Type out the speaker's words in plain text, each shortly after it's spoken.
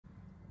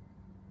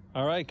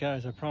All right,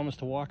 guys, I promised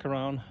to walk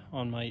around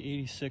on my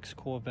 86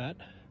 Corvette.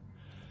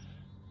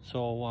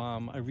 So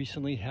I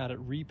recently had it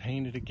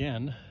repainted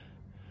again.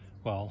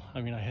 Well,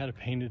 I mean, I had it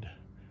painted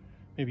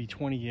maybe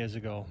 20 years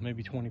ago,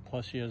 maybe 20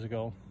 plus years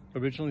ago.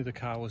 Originally, the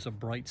car was a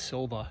bright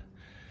silver,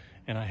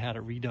 and I had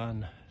it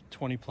redone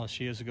 20 plus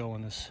years ago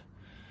in this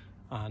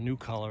new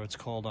color. It's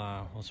called,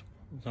 well, it's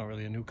not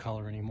really a new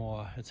color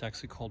anymore. It's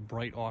actually called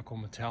Bright Aqua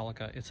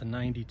Metallica. It's a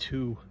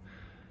 92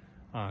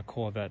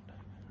 Corvette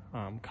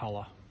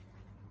color.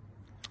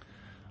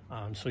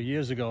 So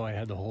years ago, I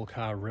had the whole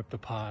car ripped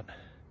apart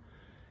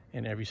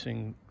and every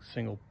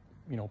single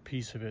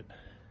piece of it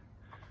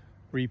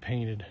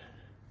repainted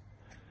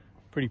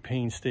pretty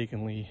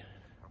painstakingly,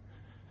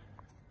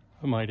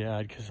 I might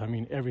add, because I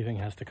mean everything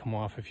has to come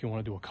off if you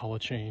want to do a color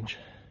change.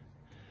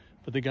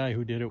 But the guy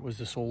who did it was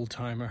this old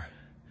timer.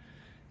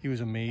 He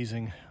was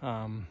amazing,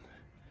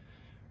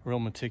 real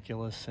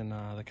meticulous, and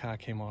the car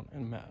came out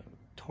and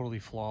totally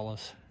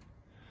flawless.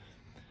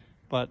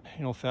 But,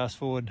 fast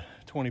forward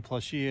 20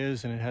 plus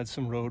years and it had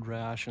some road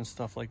rash and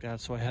stuff like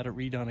that. So I had it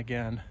redone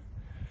again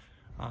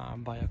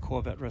by a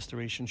Corvette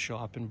restoration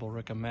shop in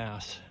Billerica,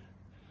 Mass,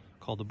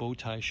 called the Bow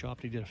Tie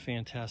Shop. They did a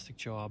fantastic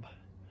job.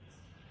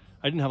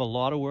 I didn't have a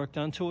lot of work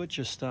done to it,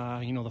 just,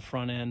 the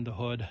front end, the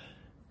hood,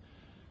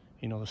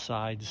 the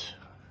sides.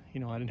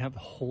 I didn't have the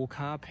whole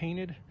car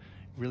painted.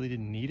 Really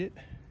didn't need it.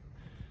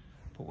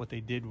 But what they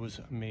did was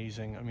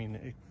amazing. I mean,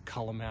 it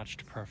color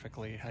matched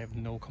perfectly. I have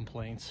no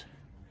complaints.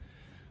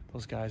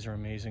 Those guys are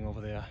amazing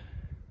over there.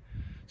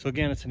 So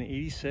again, it's an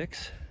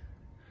 86.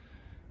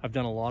 I've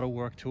done a lot of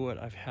work to it.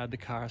 I've had the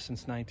car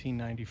since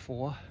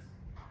 1994.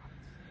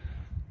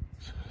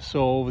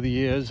 So over the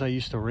years, I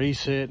used to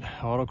race it,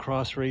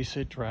 autocross race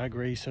it, drag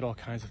race it, all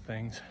kinds of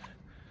things.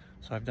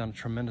 So I've done a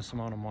tremendous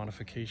amount of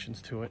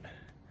modifications to it.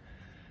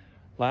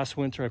 Last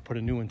winter, I put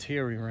a new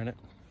interior in it.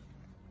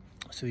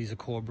 So these are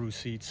core brew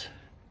seats,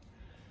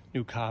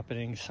 new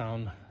carpeting,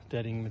 sound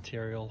deadening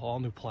material, all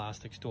new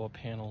plastics, door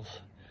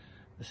panels.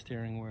 The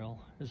steering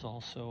wheel is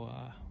also,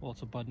 well,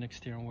 it's a Budnik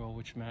steering wheel,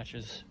 which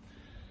matches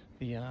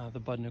the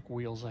Budnik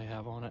wheels I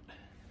have on it.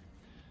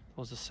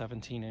 Those are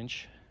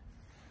 17-inch.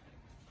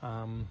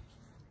 I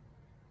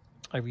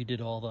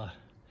redid all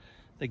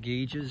the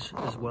gauges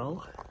as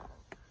well,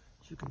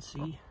 as you can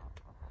see.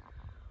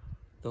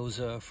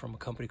 Those are from a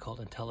company called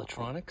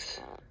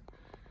Intellitronics.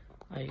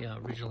 I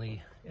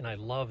originally, and I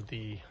love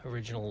the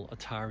original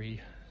Atari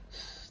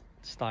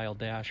style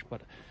dash,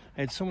 but I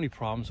had so many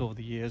problems over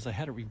the years. I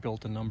had it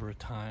rebuilt a number of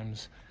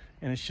times,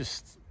 and it's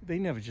just, they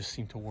never just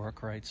seem to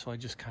work right, so I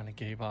just kind of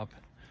gave up.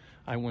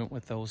 I went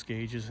with those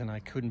gauges, and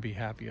I couldn't be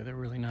happier. They're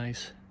really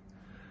nice.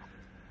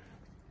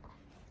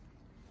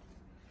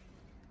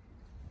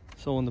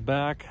 So in the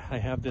back, I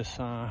have this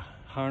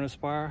harness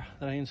bar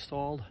that I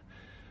installed.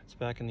 It's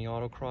back in the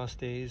autocross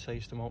days. I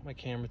used to mount my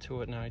camera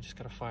to it. Now I just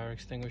got a fire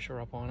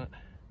extinguisher up on it.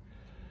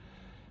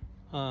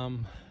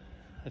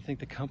 I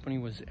think the company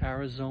was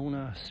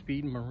Arizona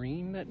Speed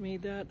Marine that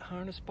made that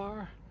harness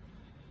bar.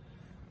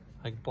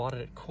 I bought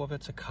it at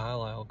Corvettes of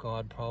Carlisle,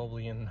 God,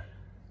 probably in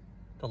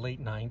the late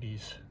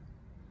 90s.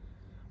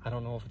 I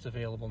don't know if it's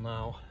available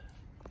now.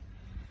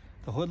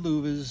 The hood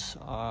louvers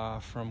are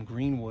from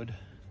Greenwood.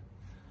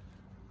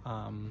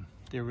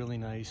 They're really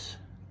nice.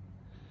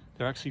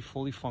 They're actually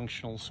fully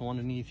functional, so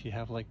underneath you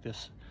have like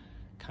this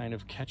kind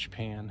of catch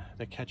pan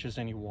that catches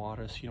any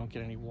water, so you don't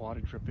get any water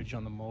drippage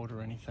on the motor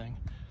or anything.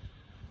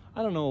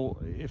 I don't know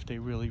if they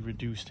really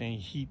reduced any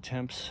heat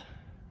temps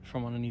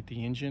from underneath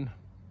the engine.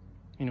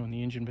 In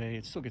the engine bay,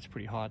 it still gets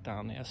pretty hot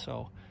down there,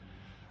 so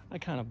I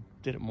kind of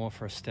did it more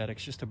for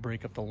aesthetics, just to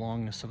break up the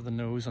longness of the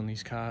nose on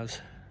these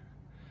cars.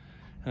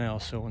 And I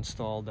also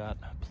installed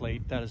that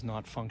plate. That is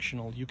not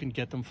functional. You can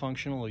get them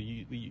functional, or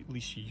at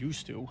least you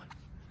used to.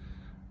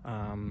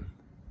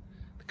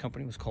 The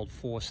company was called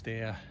Forced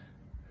Air.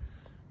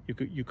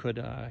 You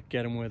could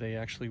get them where they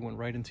actually went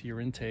right into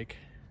your intake,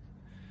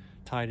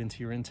 tied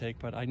into your intake,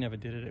 but I never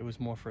did it. It was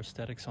more for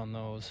aesthetics on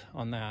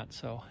that.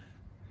 So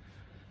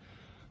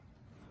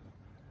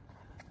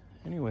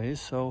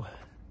anyways, so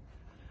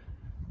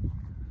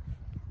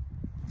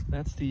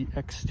that's the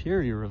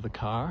exterior of the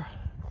car.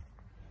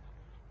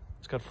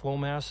 It's got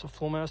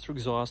Flowmaster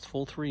exhaust,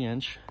 full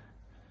 3-inch,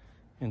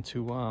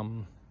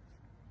 into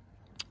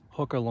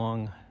hooker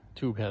long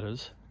tube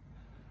headers.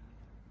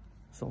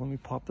 So let me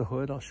pop the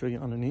hood, I'll show you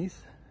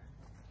underneath.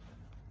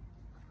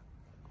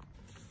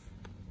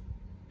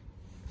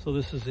 So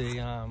this is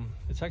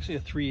it's actually a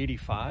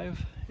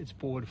 385. It's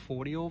bored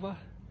 40 over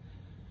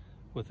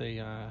with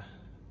a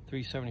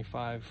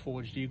 375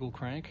 forged eagle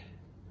crank.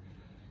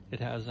 It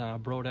has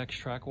Brodex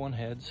Track 1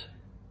 heads,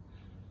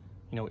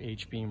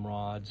 H-beam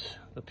rods.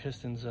 The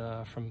pistons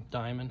from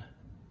Diamond.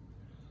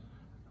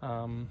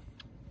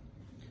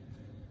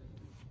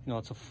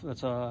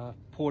 It's a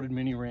ported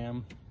mini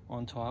ram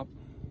on top.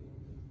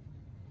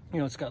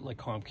 It's got like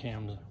comp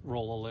cams,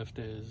 roller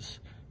lifters,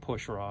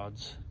 push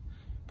rods,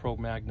 Pro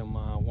Magnum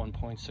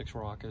 1.6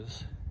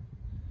 rockers.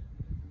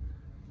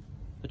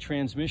 The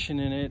transmission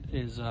in it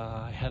is,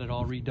 I had it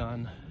all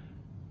redone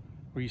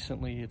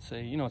recently. It's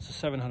a, you know, it's a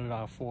 700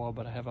 R4,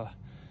 but I have a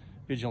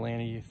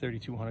Vigilante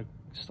 3200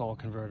 stall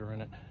converter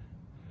in it.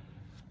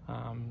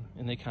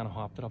 And they kind of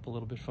hopped it up a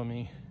little bit for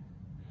me.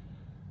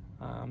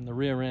 The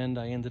rear end,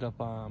 I ended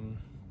up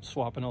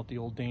swapping out the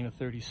old Dana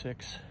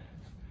 36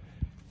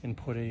 and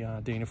put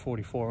a Dana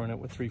 44 in it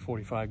with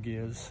 345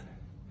 gears.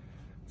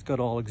 It's got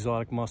all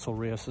exotic muscle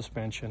rear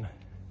suspension.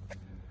 I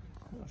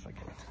don't know if I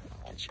can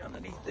get you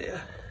underneath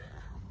there.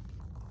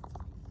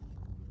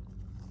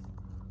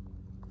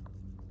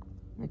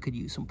 I could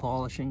use some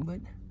polishing, but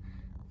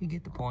you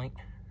get the point.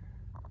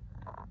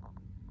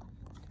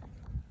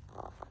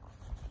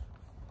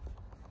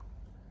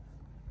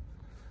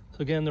 So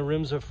again, the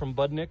rims are from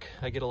Budnick.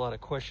 I get a lot of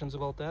questions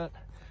about that.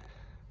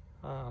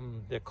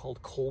 They're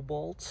called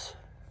Cobalts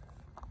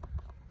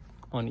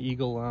on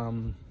Eagle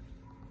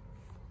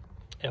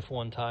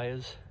F1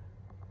 tires.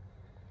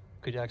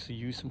 Could actually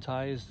use some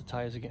tires. The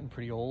tires are getting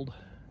pretty old.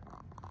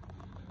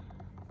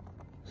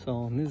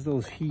 So, and there's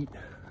those heat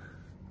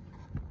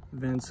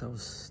vents,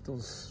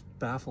 those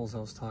baffles I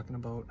was talking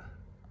about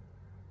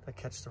that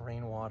catch the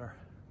rainwater.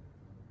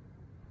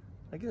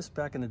 I guess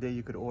back in the day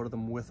you could order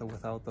them with or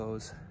without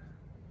those.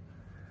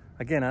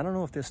 Again, I don't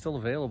know if they're still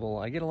available.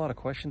 I get a lot of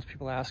questions,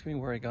 people ask me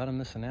where I got them,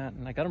 this and that,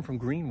 and I got them from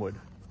Greenwood,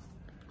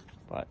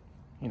 but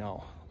you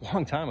know, a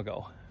long time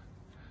ago.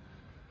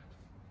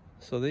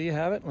 So there you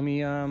have it. Let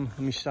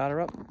me start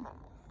her up.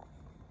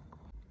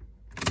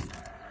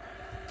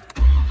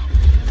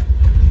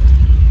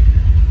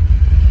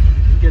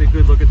 Get a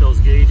good look at those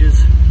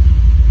gauges.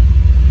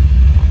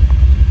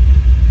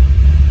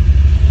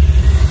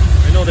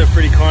 I know they're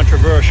pretty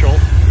controversial.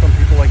 Some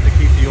people like to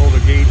keep the older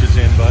gauges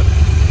in, but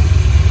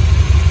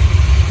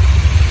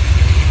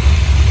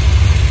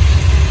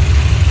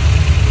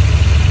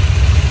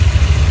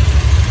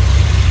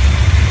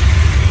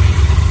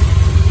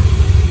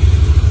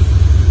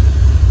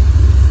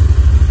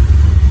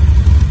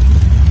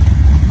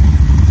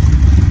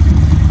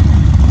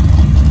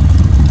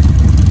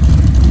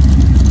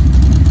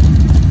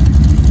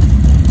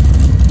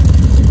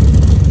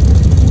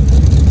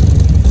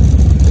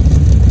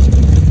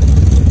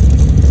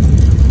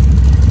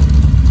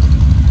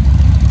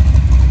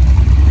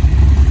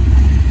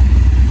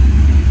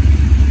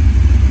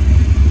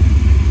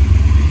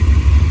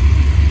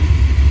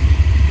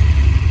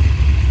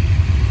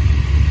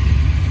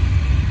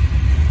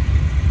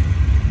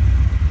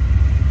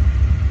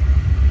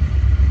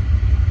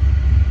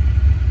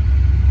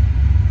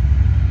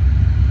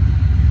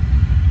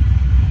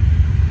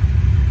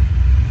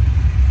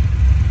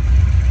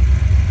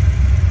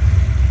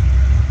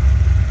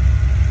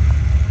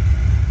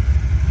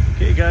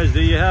guys,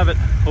 there you have it.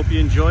 Hope you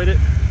enjoyed it.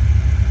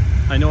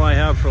 I know I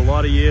have for a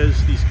lot of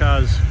years. These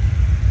cars,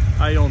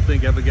 I don't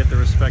think ever get the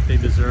respect they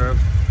deserve.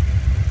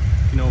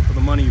 You know, for the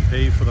money you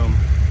pay for them,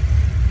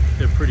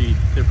 they're pretty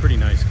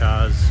nice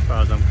cars as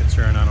far as I'm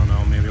concerned. I don't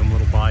know, maybe I'm a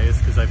little biased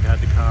because I've had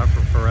the car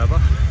for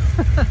forever.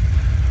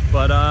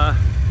 But I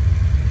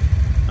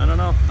don't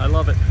know, I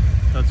love it.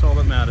 That's all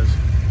that matters.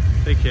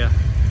 Take care.